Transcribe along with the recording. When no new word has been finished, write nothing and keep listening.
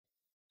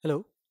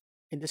Hello,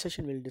 in this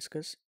session we'll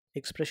discuss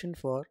expression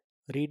for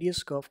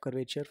radius curve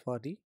curvature for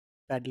the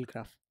paddle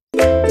graph.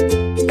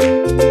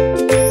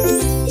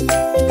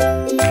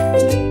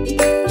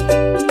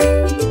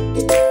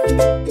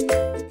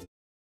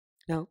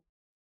 Now,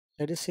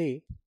 let us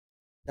say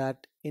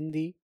that in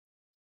the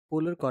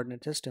polar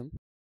coordinate system,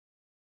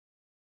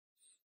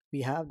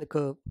 we have the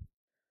curve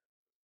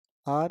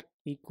r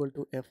equal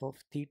to f of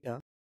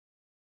theta,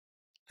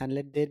 and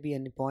let there be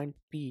any point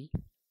P,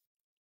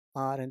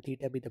 r and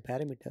theta be the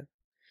parameter.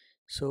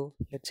 So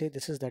let's say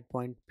this is that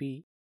point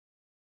P.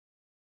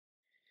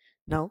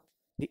 Now,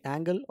 the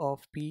angle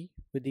of P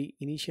with the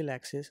initial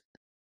axis,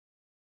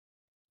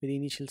 with the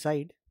initial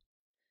side,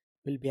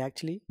 will be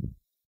actually,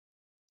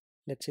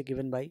 let's say,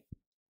 given by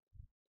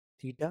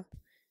theta,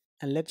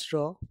 and let's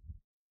draw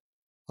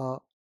a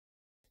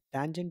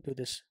tangent to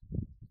this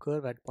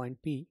curve at point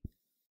P,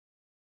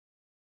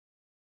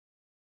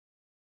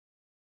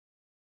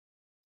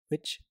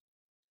 which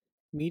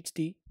meets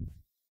the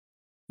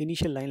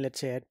initial line,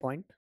 let's say at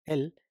point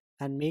L,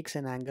 and makes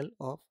an angle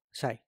of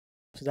psi.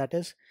 So that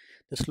is,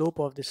 the slope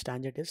of this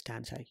tangent is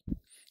tan psi.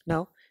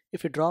 Now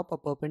if you drop a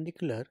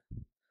perpendicular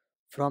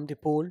from the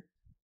pole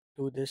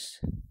to this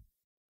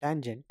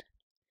tangent,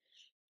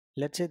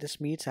 let's say this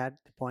meets at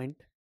the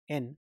point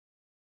N.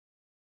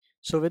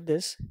 So with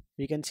this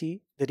we can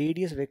see the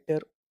radius vector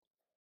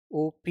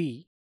OP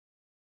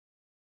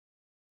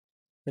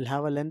will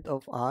have a length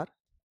of r.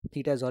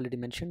 Theta is already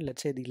mentioned.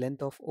 Let's say the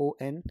length of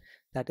ON,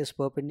 that is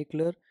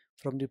perpendicular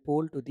from the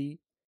pole to the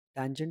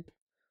tangent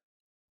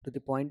to the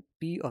point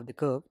P of the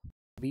curve,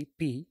 be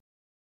P.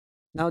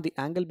 Now the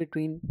angle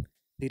between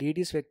the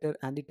radius vector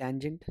and the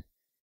tangent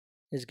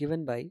is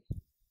given by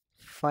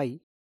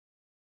phi.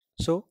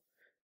 So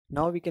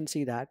now we can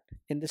see that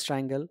in this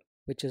triangle,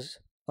 which is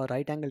a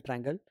right angle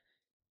triangle,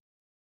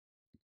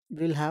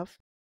 we'll have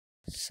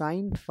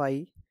sine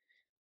phi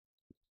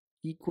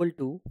equal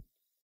to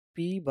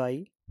P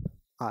by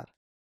R.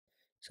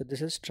 So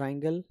this is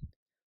triangle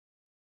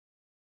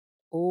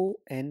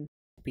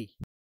ONP.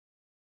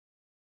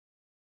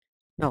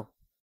 Now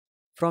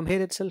from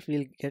here itself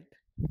we'll get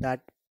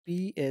that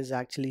P is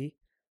actually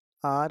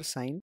R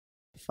sine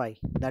phi.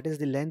 That is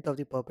the length of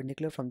the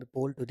perpendicular from the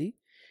pole to the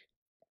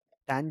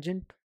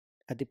tangent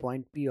at the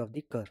point P of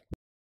the curve.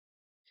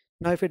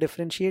 Now if we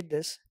differentiate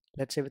this,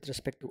 let's say with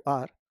respect to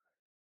R,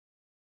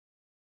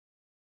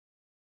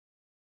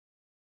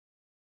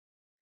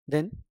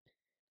 then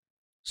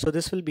so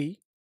this will be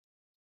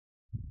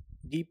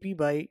dP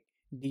by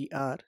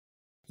dr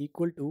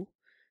equal to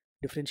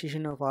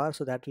differentiation of R,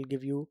 so that will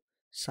give you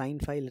sine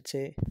phi. Let's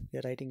say we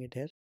are writing it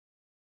here,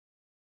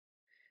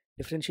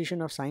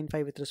 differentiation of sine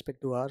phi with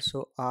respect to R,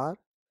 so R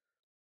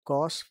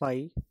cos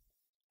phi,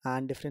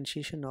 and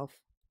differentiation of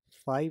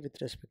phi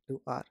with respect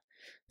to R,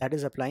 that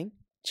is applying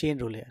chain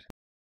rule here.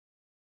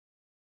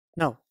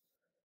 Now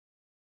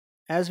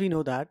as we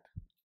know that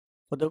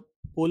for the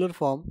polar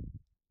form,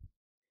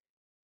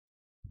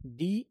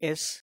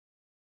 ds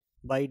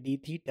by d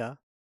theta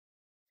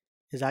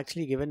is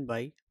actually given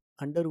by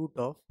under root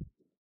of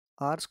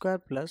r square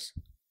plus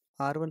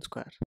r1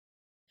 square.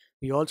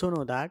 We also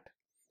know that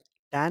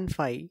tan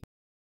phi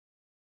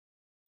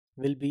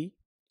will be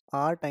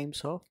r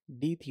times of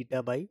d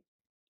theta by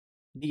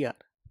dr.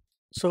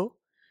 So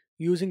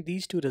using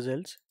these two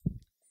results,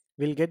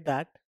 we'll get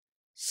that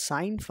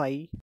sine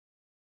phi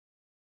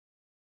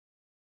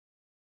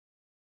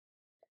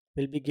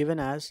will be given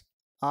as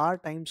r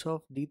times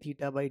of d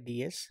theta by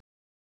ds,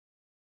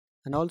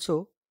 and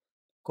also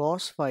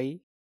cos phi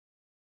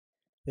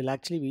will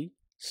actually be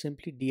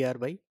simply dr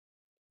by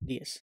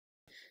ds.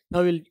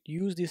 Now we'll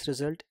use this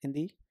result in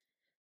the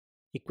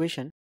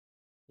equation.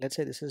 Let's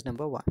say this is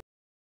number 1.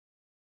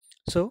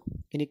 So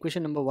in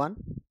equation number 1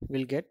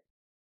 we'll get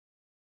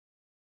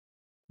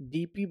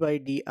dP by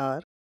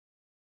dr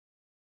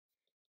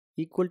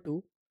equal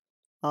to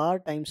r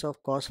times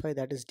of cos phi,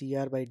 that is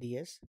dr by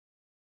ds,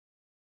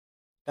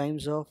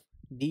 times of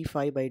d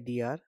phi by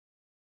dr,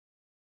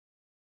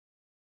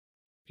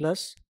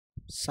 plus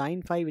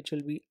sin phi, which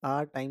will be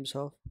r times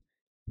of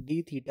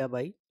d theta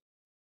by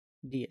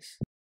ds.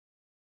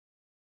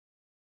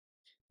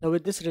 Now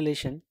with this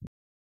relation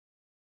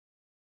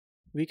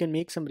we can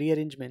make some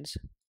rearrangements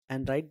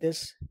and write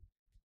this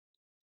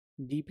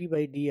dP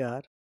by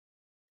dr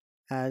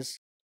as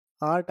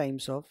r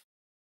times of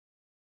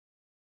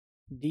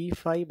d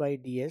phi by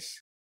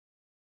ds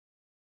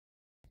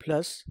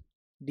plus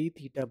d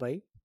theta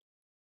by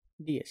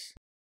ds,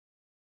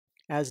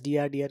 as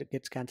dr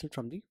gets cancelled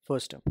from the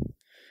first term.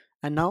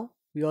 And now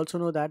we also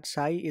know that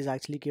psi is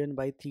actually given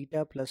by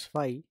theta plus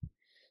phi,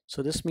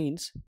 so this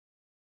means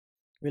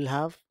we'll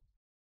have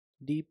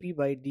dP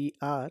by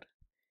dr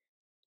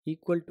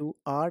equal to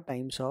r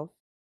times of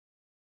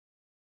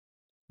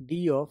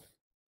d of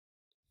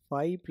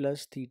phi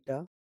plus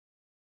theta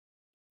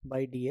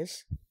by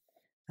ds,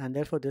 and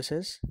therefore this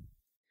is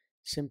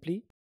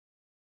simply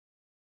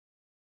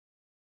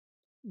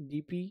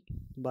dP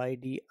by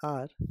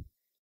dr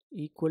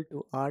equal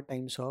to r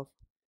times of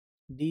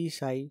d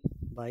psi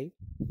by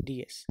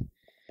ds.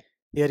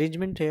 The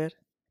arrangement here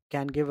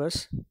can give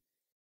us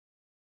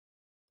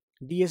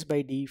ds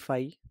by d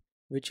phi,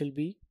 which will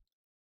be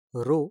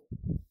rho,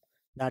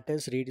 that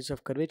is radius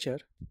of curvature.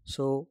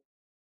 So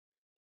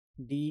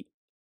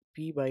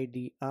dp by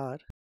dr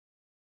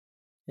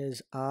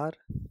is r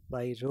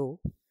by rho,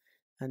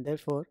 and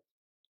therefore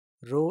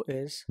rho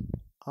is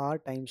r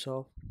times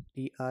of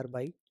dr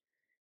by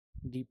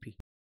dp.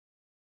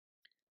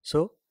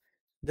 So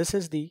this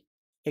is the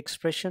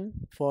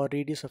expression for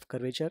radius of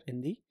curvature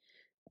in the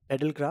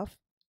pedal graph,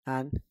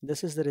 and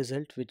this is the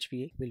result which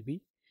we will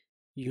be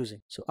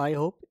using. So I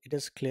hope it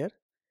is clear.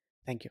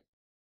 Thank you.